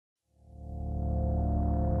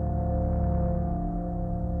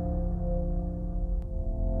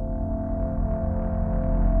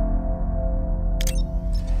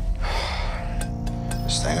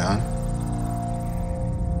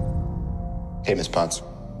Hey, Miss Potts.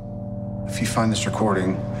 If you find this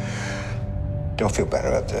recording, Don't feel bad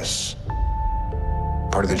about this.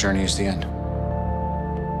 part of the journey is the end.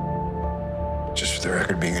 Just for the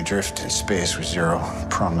record, being adrift in space with zero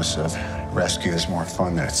promise of rescue is more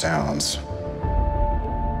fun than it sounds.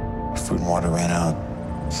 Food and water ran out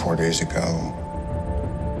 4 days ago.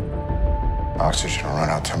 Oxygen will run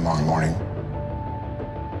out tomorrow morning.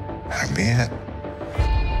 That'll be it.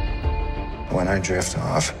 When I drift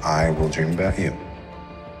off, I will dream about you.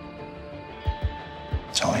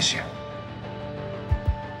 It's always you.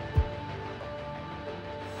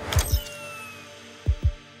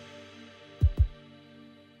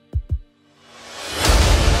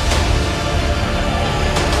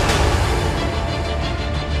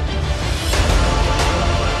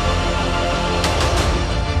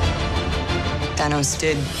 Thanos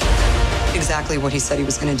did exactly what he said he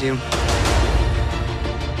was going to do.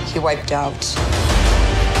 He wiped out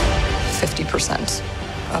 50%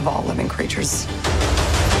 of all living creatures.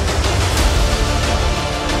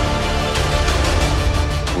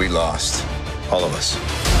 We lost. All of us.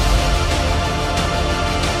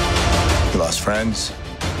 We lost friends.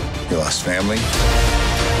 We lost family.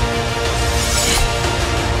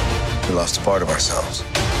 We lost a part of ourselves.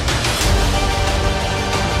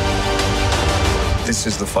 This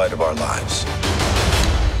is the fight of our lives.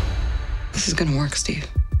 This is going to work, Steve.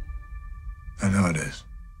 I know it is.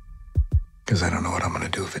 Because I don't know what I'm going to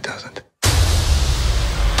do if it doesn't.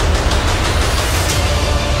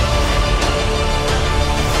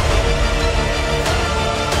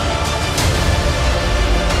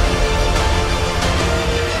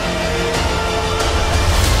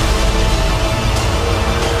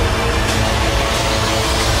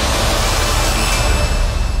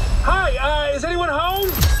 Hi, is anyone home?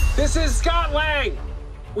 This is Scott Lang.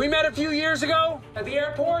 We met a few years ago at the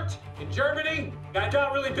airport in Germany. I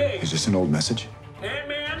got really big. Is this an old message?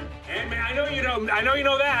 Ant-Man, I know you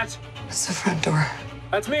know that. It's the front door.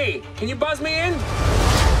 That's me. Can you buzz me in?